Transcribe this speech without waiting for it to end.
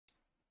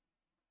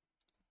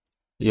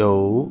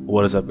Yo,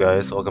 what is up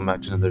guys? Welcome back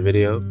to another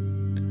video.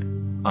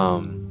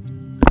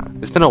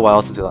 It's been a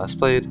while since we last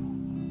played,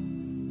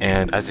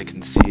 and as you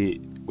can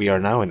see, we are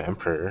now an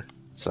Emperor,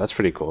 so that's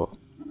pretty cool.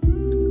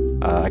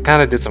 I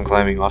kind of did some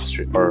climbing off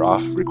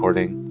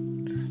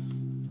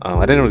recording.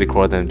 I didn't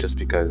record them just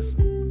because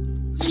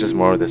it's just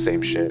more of the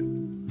same shit.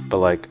 But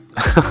like,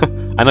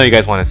 I know you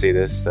guys want to see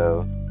this,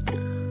 so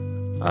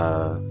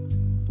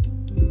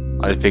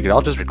I figured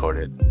I'll just record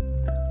it.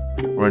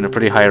 We're in a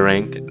pretty high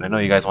rank, and I know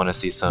you guys want to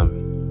see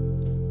some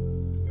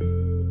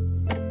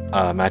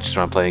matches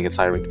where I'm playing against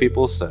high ranked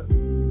people, so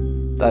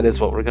that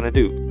is what we're gonna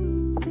do.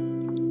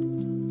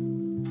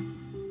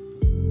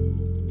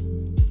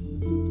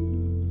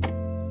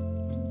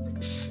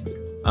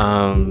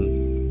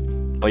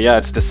 But yeah,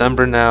 it's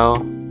December now.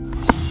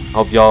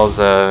 Hope y'all's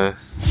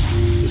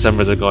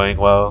Decembers are going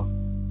well.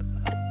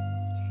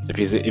 If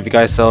you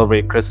guys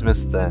celebrate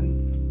Christmas,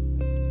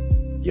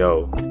 then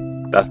yo,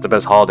 that's the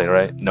best holiday,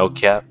 right? No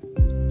cap.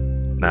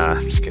 Nah,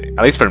 I'm just kidding.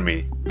 At least for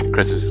me,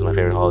 Christmas is my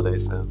favorite holiday,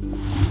 so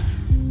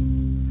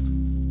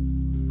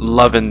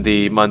loving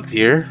the month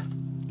here.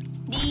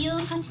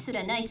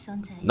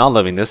 Not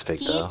loving this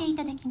pick though.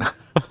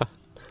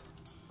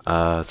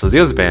 So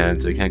Zio's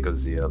banned, so we can't go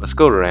Zio. Let's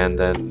go Rand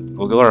then.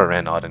 We'll go our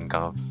Rand Auden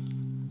comp,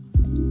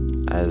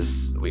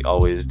 as we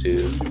always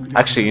do.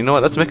 Actually, you know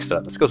what? Let's mix it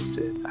up. Let's go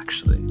Sid.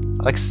 Actually,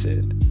 I like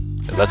Sid.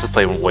 It lets us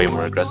play way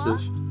more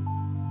aggressive.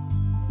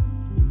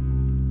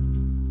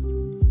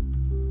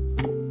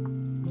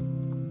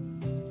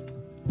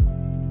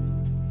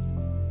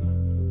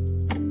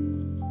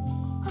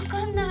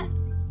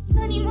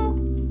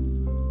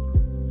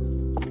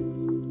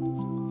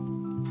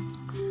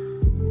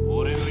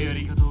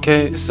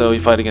 Okay, so we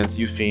fight against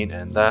Yufine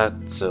and that,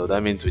 so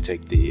that means we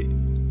take the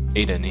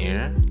Aiden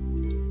here.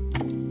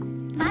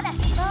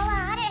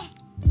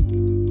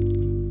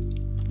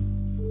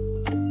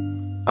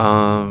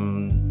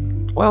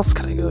 What else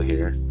can I go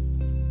here?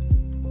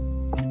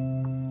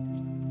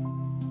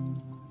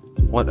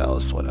 What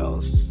else?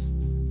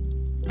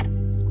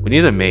 We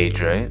need a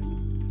mage, right?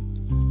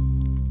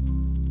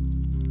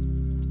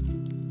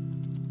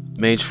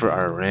 Mage for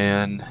our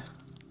Ran,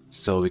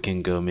 so we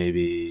can go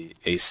maybe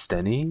a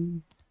Stenny.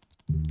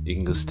 You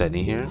can go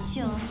Stenny here.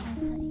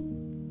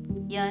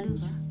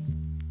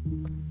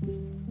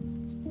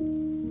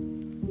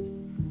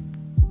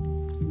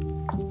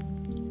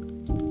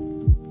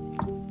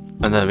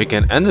 And then we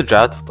can end the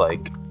draft with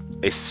like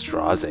a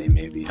Straze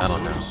maybe, I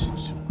don't know.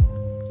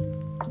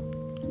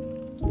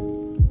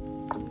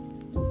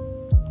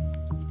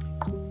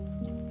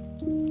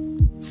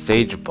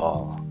 Sage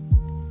Ball.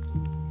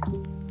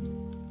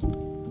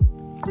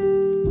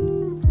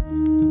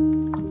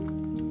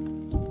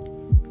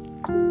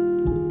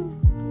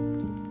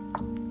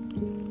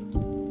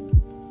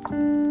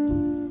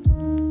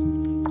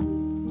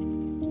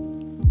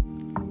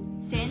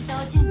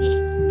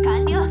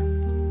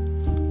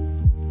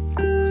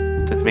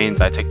 This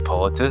means I take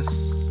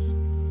Poetus.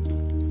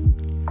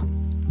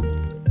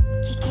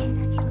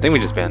 I think we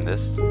just banned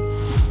this.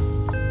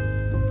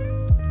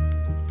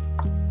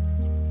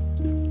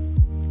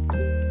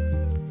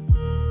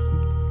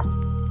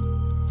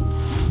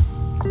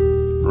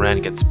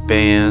 Rand gets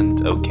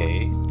banned,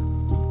 okay.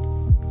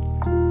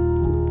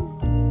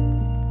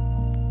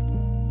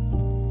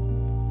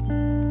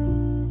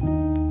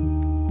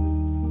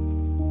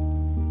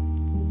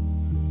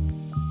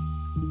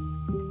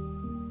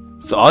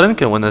 So Auden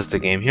can win us the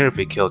game here if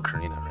we kill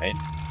Karina, right?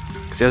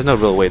 Because he has no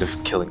real way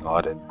of killing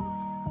Auden.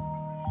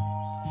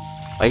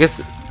 I guess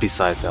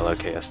besides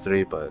LRK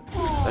S3, but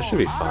that should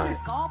be fine.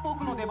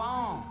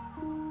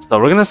 So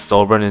we're gonna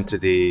soul burn into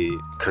the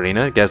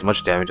Karina, get as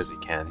much damage as we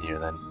can here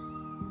then.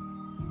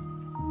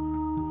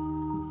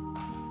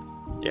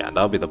 Yeah,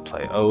 that'll be the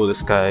play. Oh,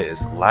 this guy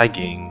is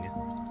lagging.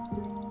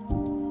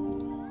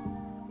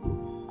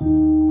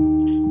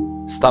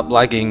 Stop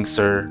lagging,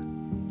 sir.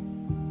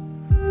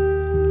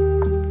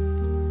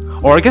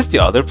 Or I guess the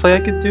other play I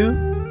could do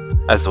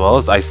as well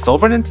is I soul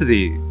burn into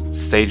the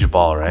Sage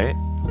Ball, right?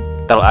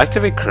 That'll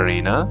activate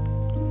Karina.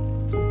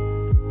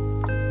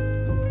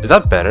 Is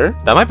that better?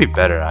 That might be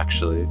better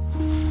actually.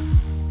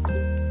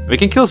 We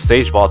can kill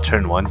Sage Ball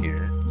turn 1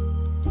 here.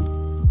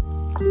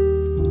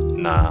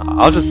 Nah,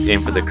 I'll just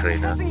aim for the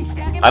Karina.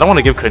 I don't want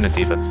to give Karina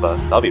defense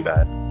buff, that'll be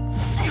bad.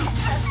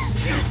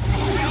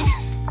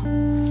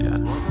 Yeah.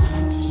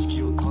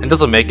 It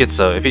doesn't make it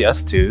so if he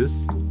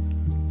S2s,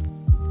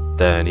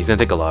 then he's gonna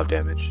take a lot of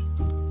damage.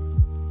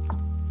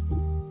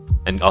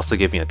 And also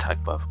give me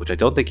attack buff, which I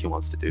don't think he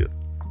wants to do.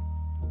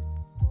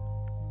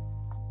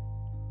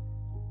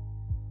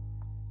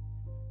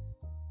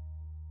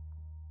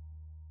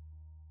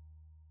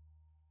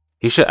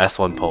 He should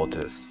S1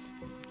 Poultice.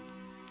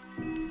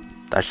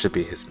 That should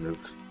be his move.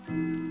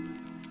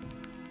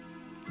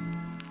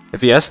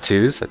 If he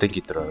S2s, I think he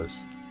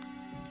throws.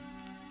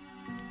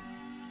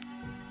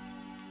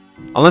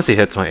 Unless he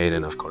hits my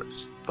Aiden, of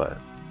course, but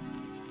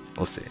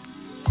we'll see.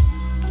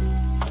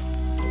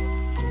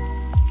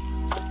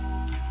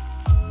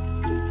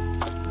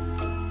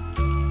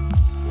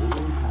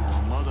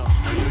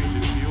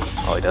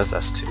 Oh, he does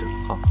S2.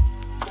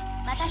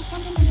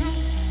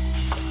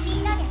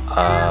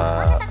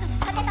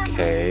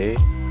 Okay.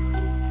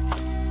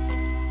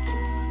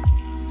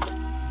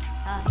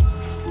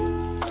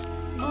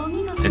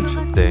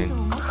 Interesting.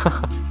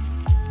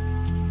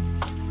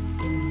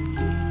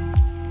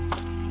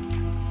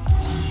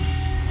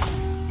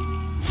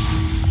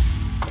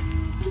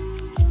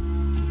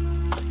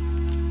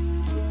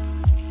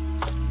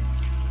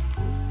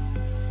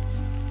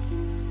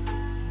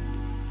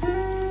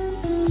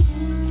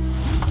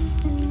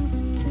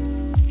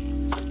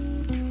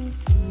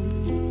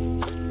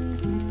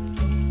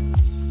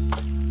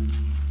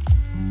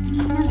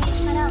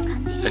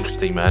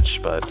 Interesting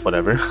match, but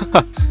whatever.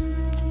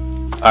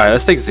 Alright,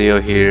 let's take Zio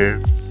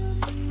here.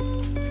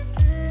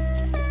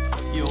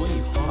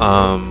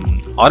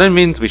 Auden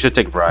means we should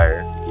take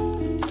Briar.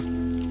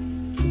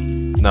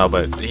 No,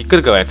 but he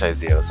could go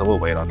anti-Zio, so we'll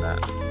wait on that.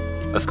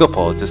 Let's go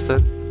Poultice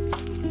then.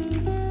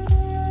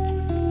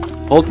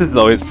 Poultice is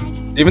always,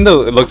 even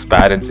though it looks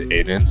bad into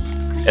Aiden,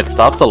 it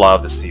stops a lot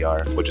of the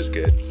CR, which is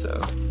good, so.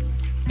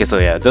 Okay, so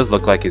yeah, it does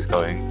look like he's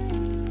going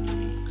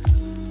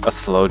a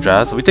slow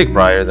draft, so we take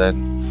Briar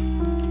then.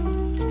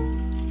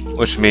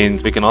 Which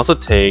means we can also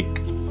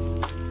take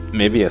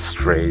maybe a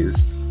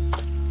Strays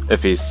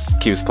if he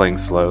keeps playing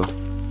slow.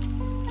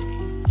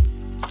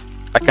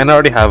 I kinda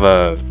already have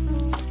a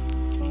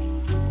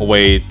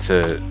way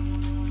to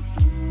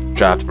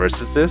draft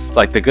versus this.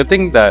 Like, the good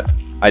thing that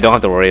I don't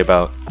have to worry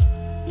about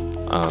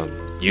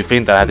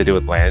Ufing that I had to do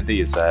with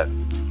Landy is that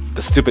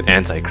the stupid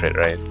anti-crit,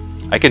 right?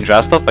 I can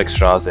draft stuff like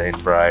Straze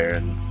and Briar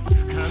and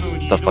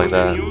stuff like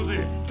that.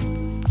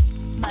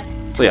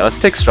 So yeah, let's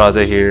take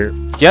Straze here.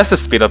 He has to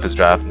speed up his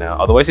draft now,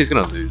 otherwise he's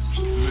gonna lose.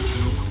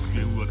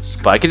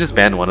 But I can just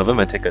ban one of them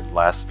and take a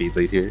last speed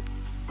lead here,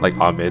 like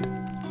on mid.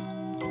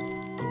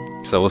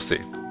 So we'll see.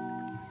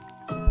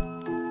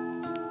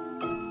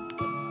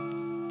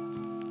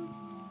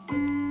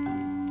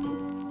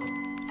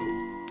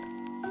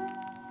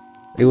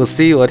 We will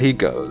see what he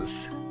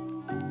goes.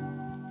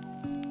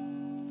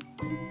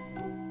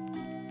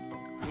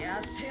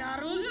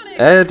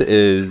 Ed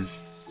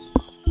is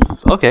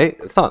okay.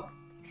 It's not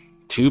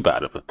too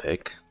bad of a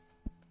pick,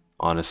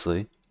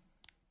 honestly.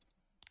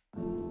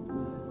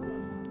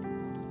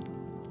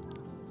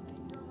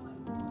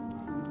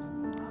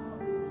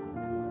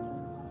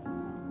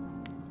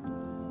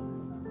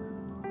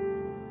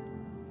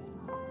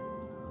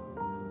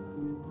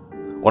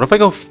 What if I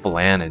go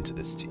Flan into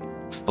this team?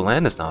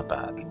 Flan is not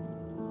bad.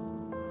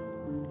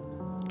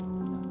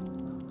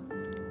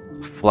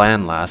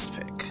 Flan last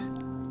pick.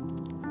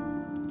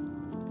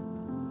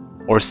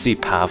 Or C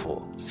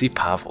Pavel. C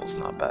Pavel's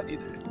not bad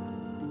either.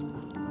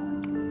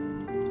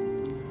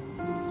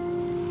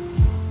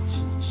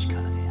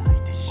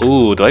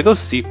 Ooh, do I go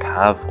C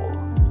Pavel?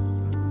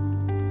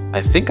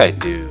 I think I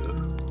do.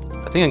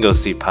 I think I go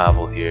C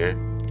Pavel here.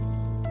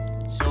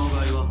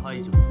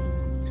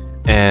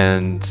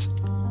 And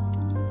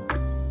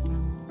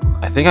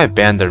I think I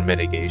banned their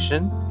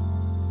mitigation.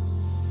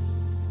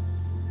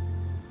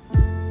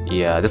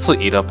 Yeah, this will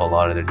eat up a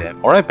lot of their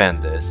damage. Or I ban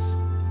this.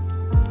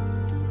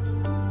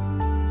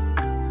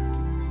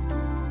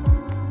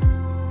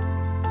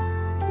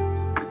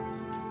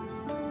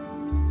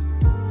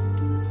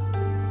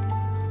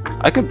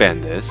 I could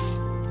ban this.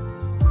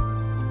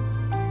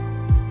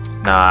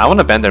 Nah, I want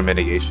to ban their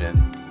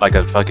mitigation like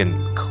a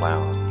fucking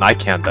clown. I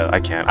can't though. I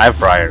can't. I have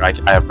Briar. I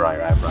have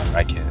Briar.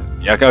 I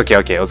can't. Yeah.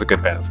 Okay. It was a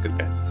good ban. It was a good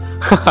ban.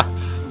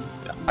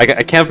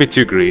 I can't be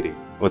too greedy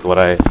with what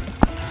I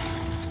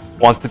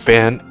want to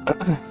ban.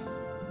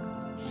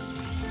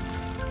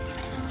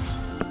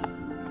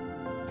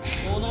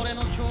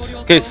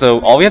 Okay,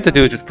 so all we have to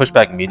do is just push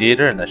back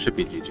Mediator, and that should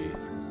be GG.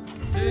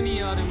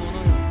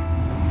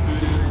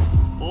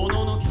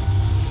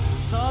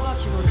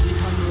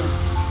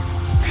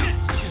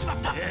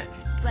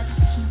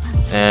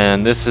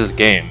 And this is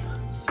game.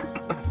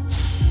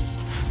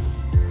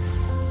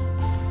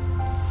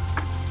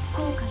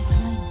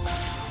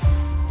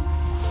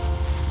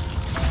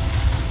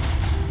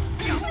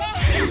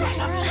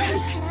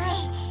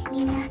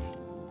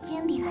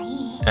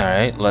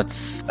 Alright,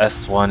 let's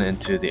S1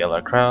 into the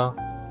LR Crow.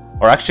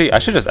 Or actually, I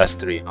should just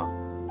S3, huh?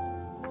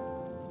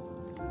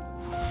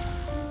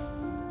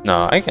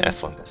 No, I can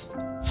S1 this.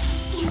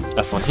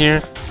 S1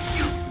 here.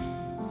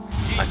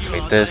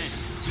 Activate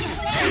this.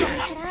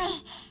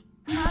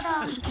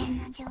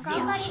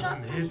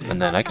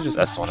 And then I can just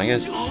S1, I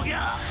guess.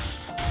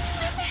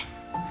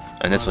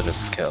 And this will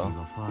just kill.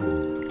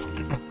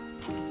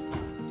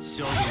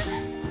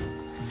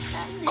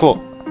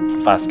 Cool.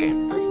 Fast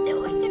game.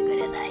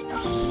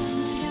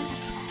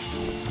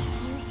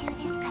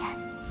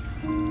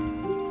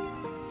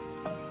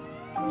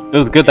 It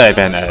was good that I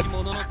banned Ed.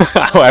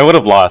 I would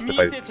have lost if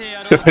I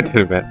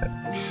didn't ban Ed.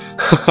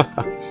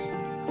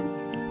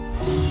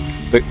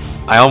 But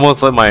I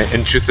almost let my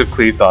intrusive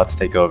cleave thoughts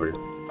take over.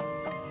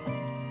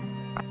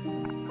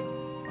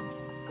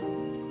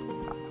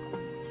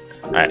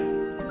 Alright.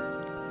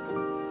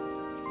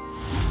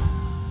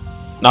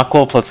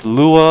 Knockwell plus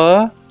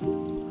Lua.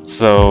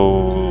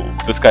 So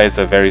this guy is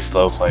a very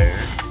slow player.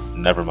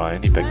 Never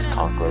mind, he picks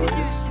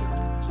Conquerors.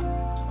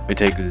 We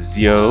take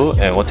Zio,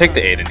 and we'll take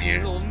the Aiden here.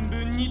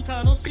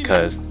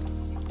 Because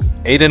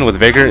Aiden with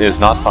Vigor is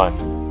not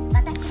fun.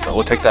 So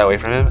we'll take that away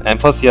from him. And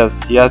plus he has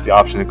the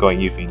option of going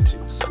Yufine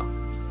too, so.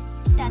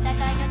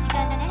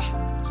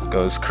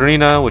 Goes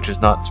Karina, which is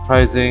not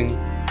surprising.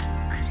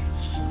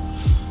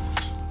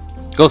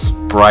 Goes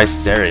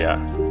Bryceria.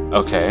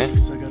 Okay.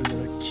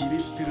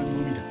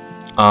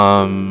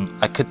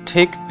 I could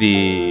take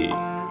the...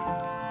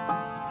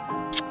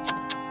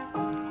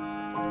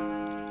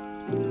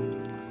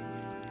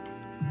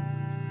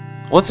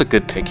 What's a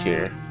good pick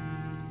here?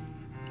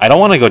 I don't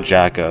want to go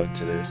Jacko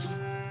to this.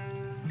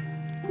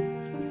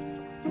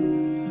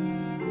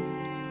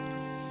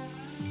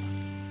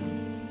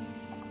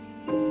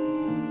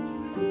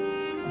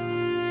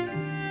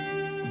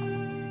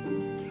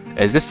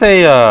 Is this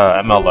a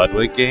ML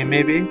Ludwig game,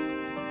 maybe?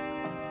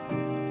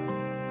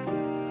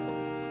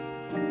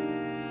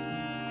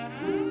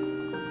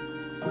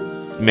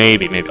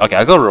 Maybe. Okay,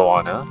 I'll go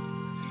Rowana.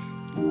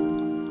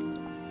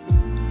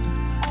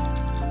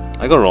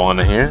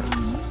 Here.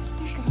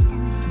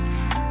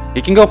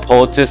 He can go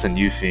Poultice and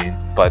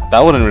Yufine, but that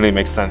wouldn't really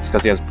make sense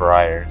because he has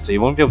Briar, so he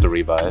won't be able to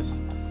revive.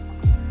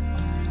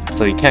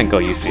 So he can't go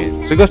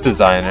Yufine. So he goes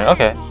Designer.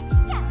 Okay.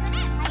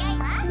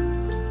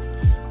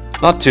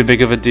 Not too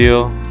big of a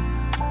deal.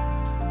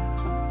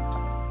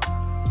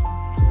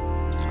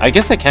 I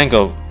guess I can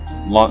go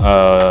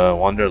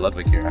Wander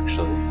Ludwig here,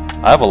 actually.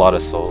 I have a lot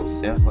of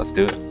souls. Yeah, let's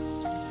do it.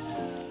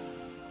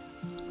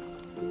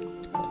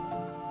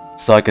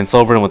 So I can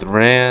Soul Burn with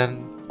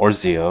Ran or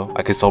Zio.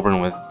 I can Soul Burn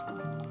with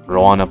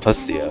Rowana plus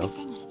Zio.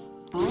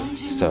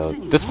 So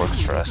this works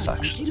for us,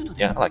 actually.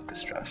 Yeah, I like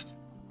this draft.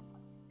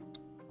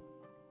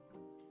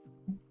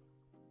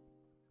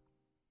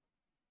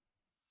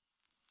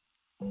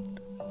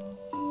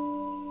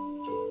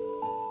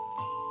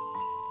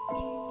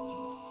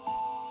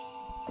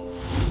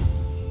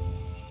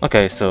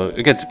 Okay, so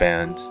it gets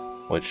banned,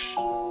 which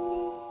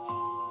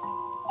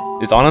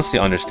is honestly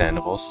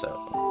understandable, so...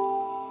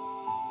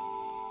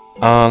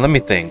 let me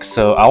think.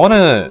 So I want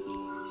to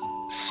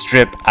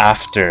strip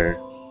after...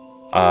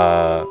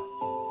 or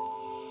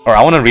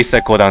I want to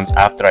reset cooldowns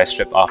after I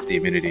strip off the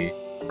immunity,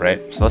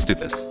 right? So let's do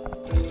this.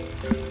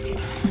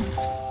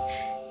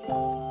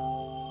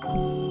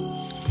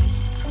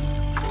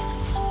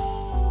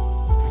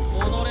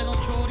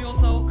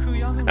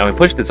 And we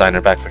push Designer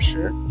back for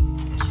sure.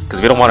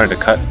 Because we don't want her to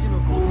cut.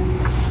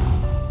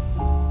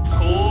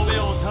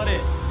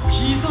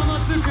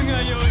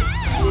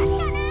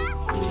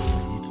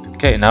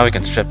 Okay, now we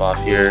can strip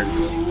off here.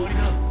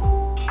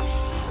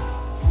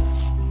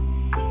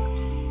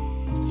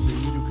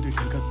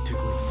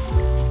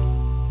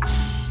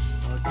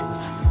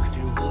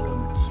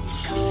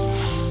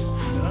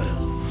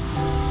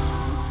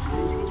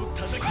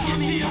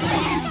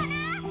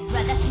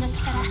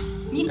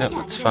 Yep,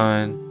 that's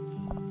fine.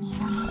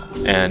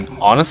 And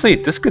honestly,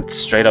 this could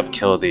straight up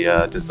kill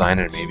the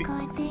Designer, maybe.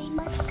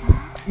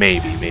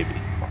 Maybe.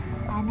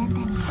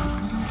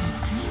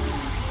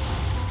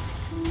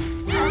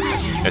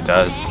 It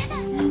does.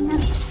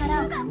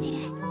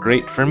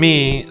 Great for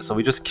me. So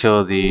we just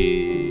kill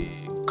the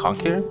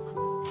Conqueror?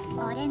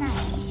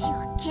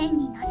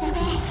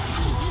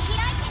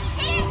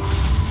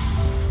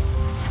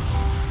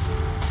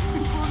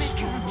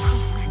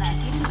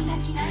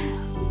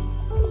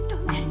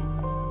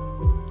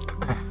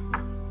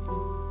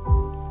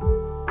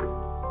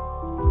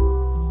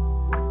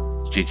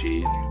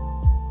 GG.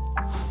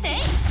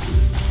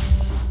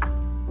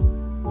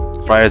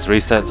 Briar's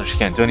reset, so she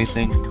can't do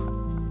anything.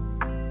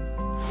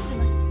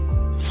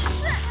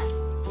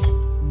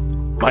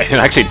 It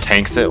actually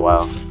tanks it,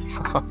 wow.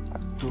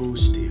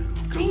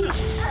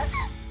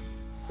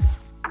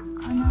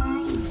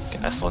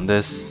 Can S on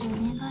this?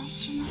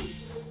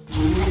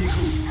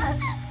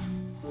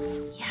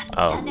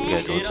 Oh, we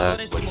got dual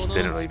attack, which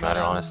didn't really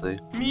matter, honestly.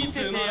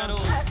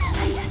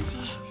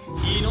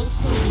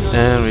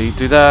 And we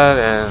do that,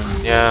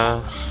 and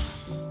yeah,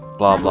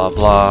 blah blah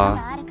blah.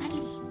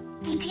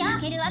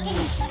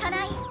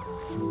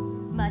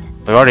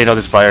 But we already know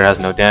this Briar has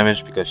no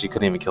damage because she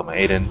couldn't even kill my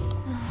Aiden,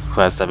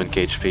 who has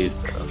 7k HP,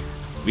 so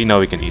we know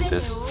we can eat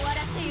this.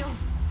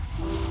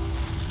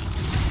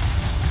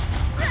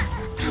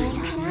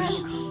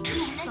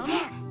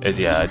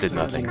 Yeah, it did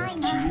nothing.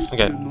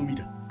 Okay.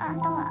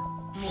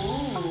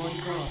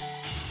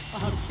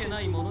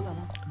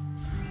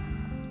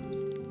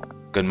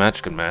 Good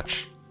match, good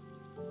match.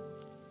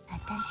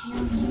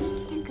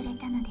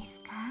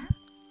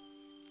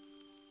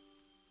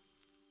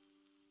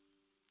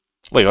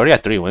 Wait, you already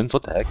had 3 wins?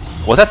 What the heck?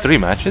 Was that 3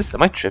 matches?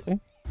 Am I tripping?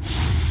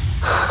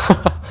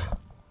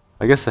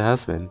 I guess it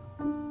has been.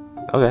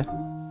 Okay.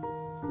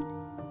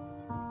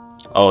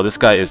 Oh, this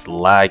guy is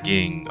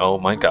lagging. Oh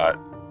my god.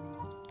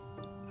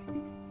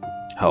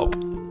 Help.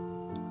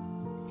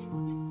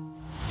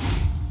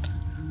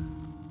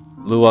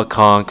 Lua,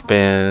 Conk,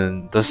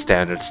 Ban, the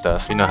standard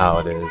stuff. You know how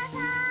it is.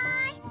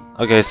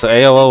 Okay, so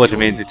AOO, which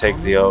means you take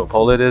Zio.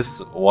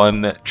 Politis,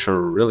 1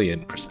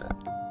 trillion %.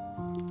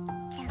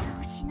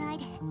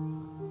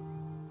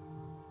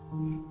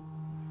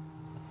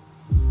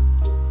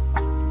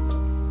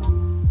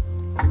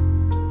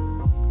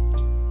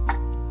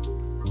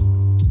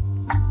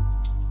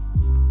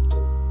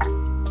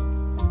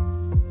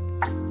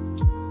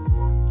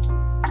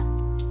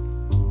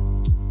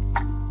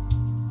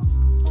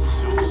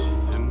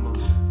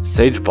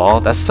 Sage Ball?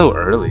 That's so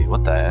early.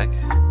 What the heck?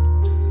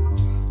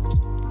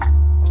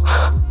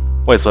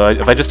 Wait, so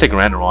if I just take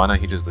Ranarwana,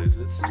 he just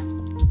loses?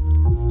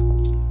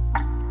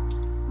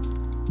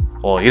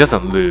 Well, he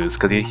doesn't lose,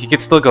 because he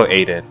could still go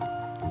Aiden.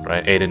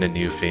 Right? Aiden and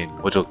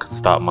Newfiend, which will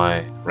stop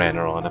my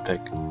Ranarwana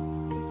pick.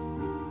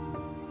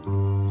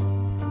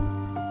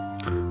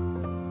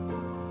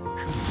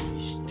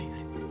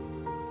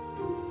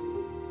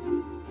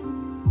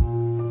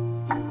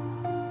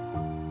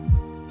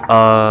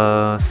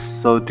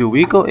 So do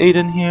we go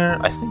Aiden here?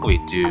 I think we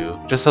do,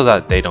 just so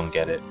that they don't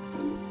get it.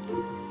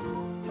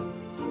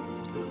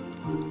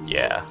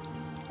 Yeah.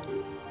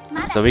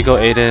 So we go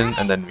Aiden,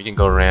 and then we can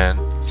go Ran.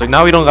 So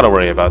now we don't gotta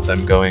worry about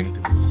them going,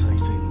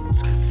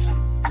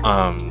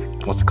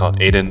 what's it called?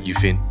 Aiden,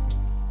 Yufin.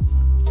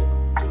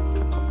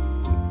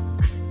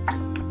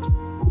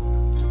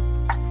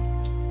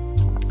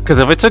 Because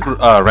if I took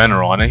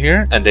Ranarwana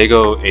here, and they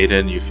go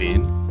Aiden,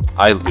 Yufin,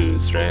 I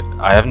lose, right?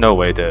 I have no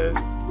way to...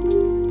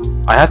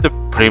 I have to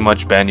pretty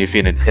much ban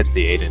Yufin and hit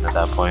the Aiden at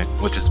that point,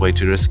 which is way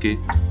too risky.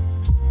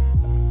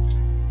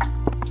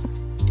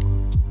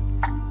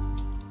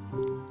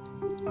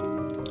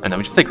 And then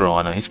we just take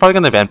Rowana. He's probably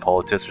gonna ban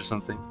Politis or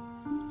something.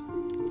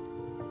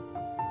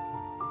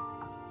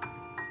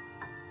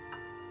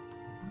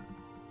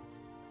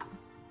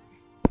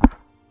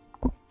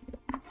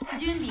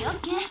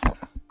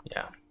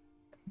 Yeah.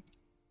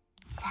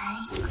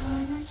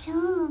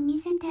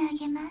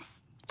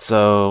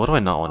 So, what do I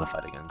not want to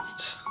fight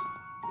against?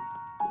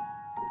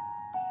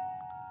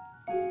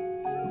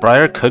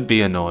 Briar could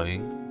be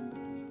annoying.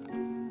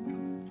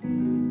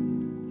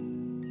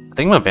 I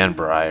think I'm gonna ban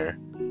Briar.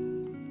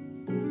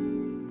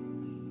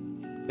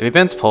 If he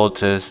bans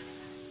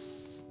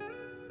Politis,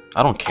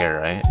 I don't care,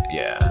 right?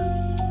 Yeah.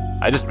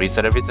 I just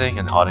reset everything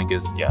and Auden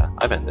gives... Yeah,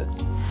 I ban this.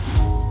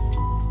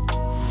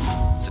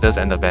 So it does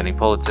end up banning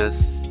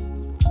Politis.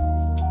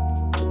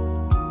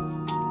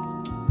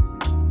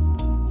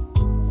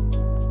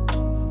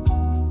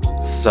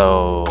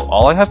 So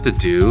all I have to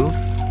do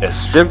is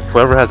strip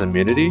whoever has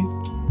immunity,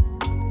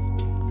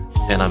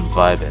 and I'm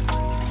vibing.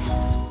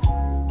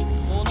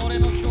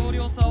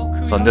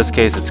 So in this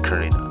case, it's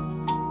Karina.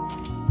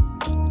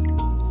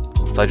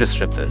 So I just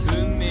strip this.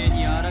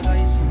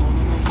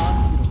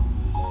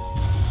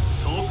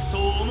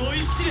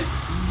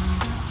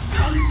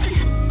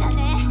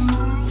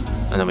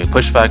 And then we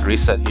push back,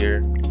 reset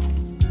here.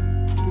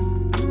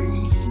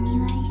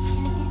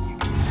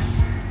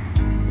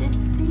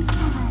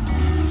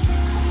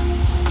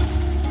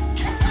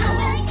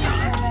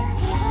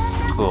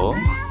 Cool.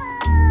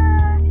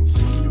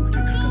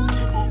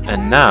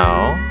 And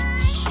now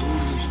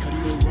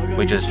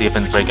we just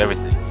defense break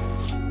everything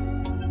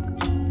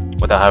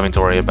without having to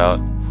worry about,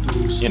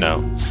 you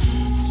know,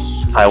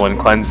 Taiwan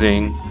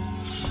cleansing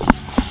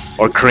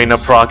or Karina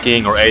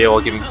proccing or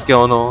AOL giving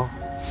skill null.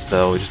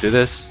 So we just do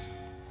this.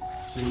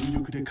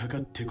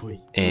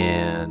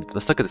 And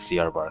let's look at the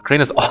CR bar.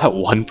 Karina's all at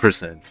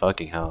 1%.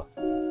 Fucking hell.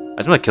 I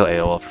just want to kill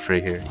AOL for free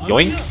here.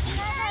 Yoink!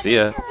 See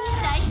ya.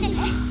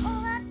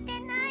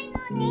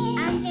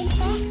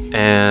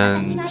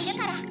 And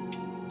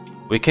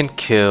we can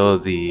kill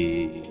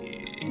the...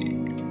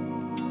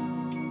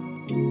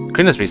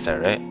 Karina's reset,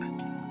 right?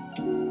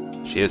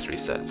 She is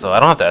reset, so I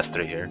don't have to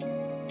S3 here.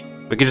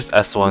 We can just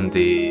S1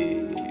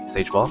 the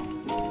Sage Ball.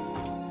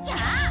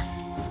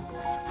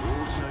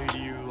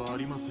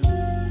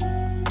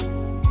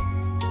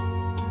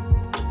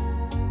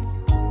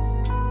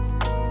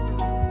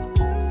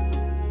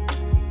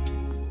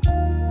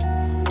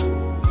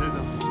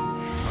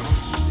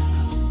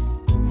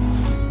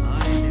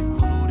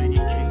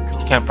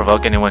 Can't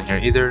provoke anyone here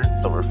either,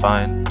 so we're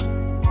fine.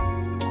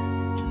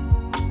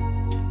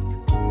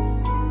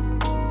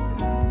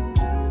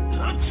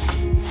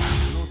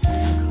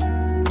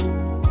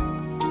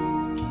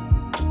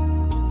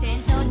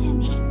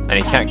 And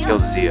he can't kill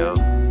Zio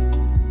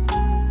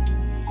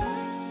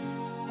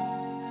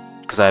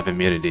because I have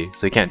immunity,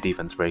 so he can't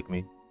defense break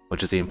me,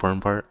 which is the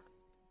important part.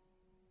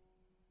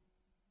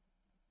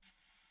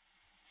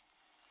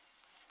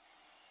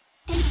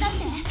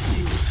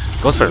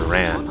 Goes for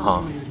Ran,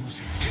 huh?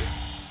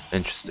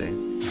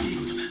 Interesting.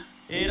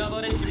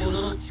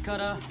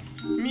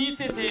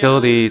 Let's kill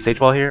the Sage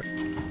Ball here.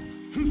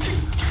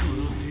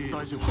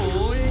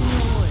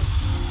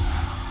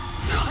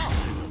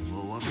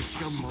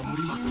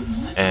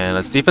 And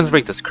let's defense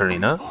break this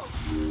Karina,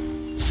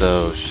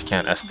 so she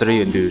can't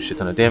S3 and do shit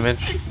ton of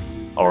damage.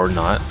 Or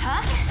not.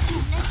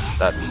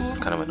 That's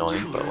kind of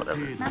annoying, but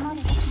whatever.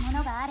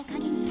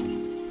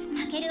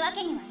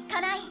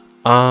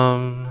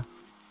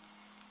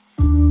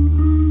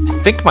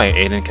 I think my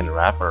Aiden can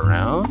wrap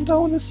around, I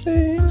want to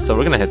say. So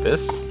we're gonna hit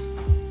this.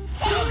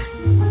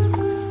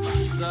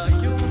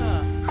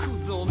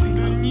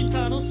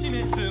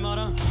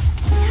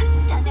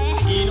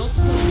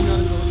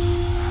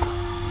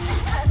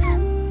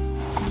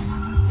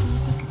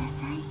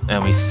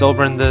 And we still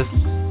burn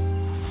this.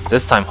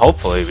 This time,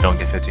 hopefully, we don't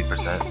get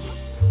 15%.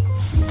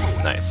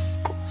 Nice.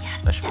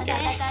 That should be good.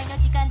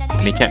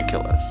 And he can't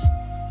kill us.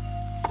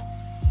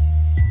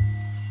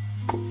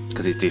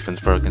 because he's defense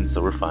broken,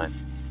 so we're fine.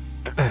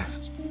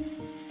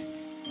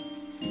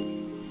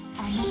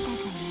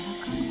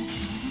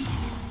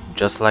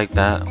 Just like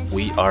that,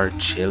 we are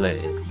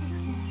chilling.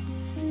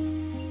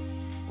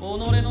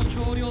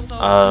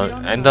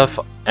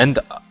 End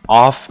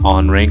off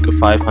on rank of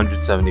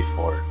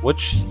 574,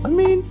 which, I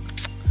mean,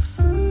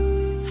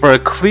 for a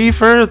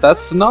cleaver,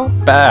 that's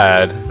not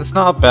bad. It's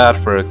not bad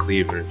for a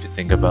cleaver if you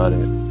think about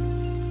it.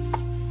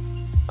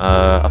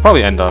 I'll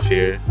probably end off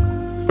here.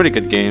 Pretty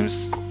good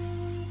games.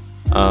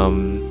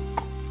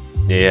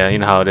 Yeah, you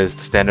know how it is,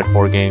 the standard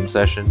 4-game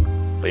session.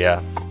 But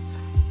yeah.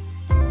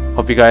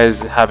 Hope you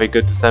guys have a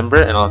good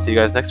December, and I'll see you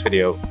guys next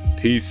video.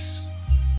 Peace.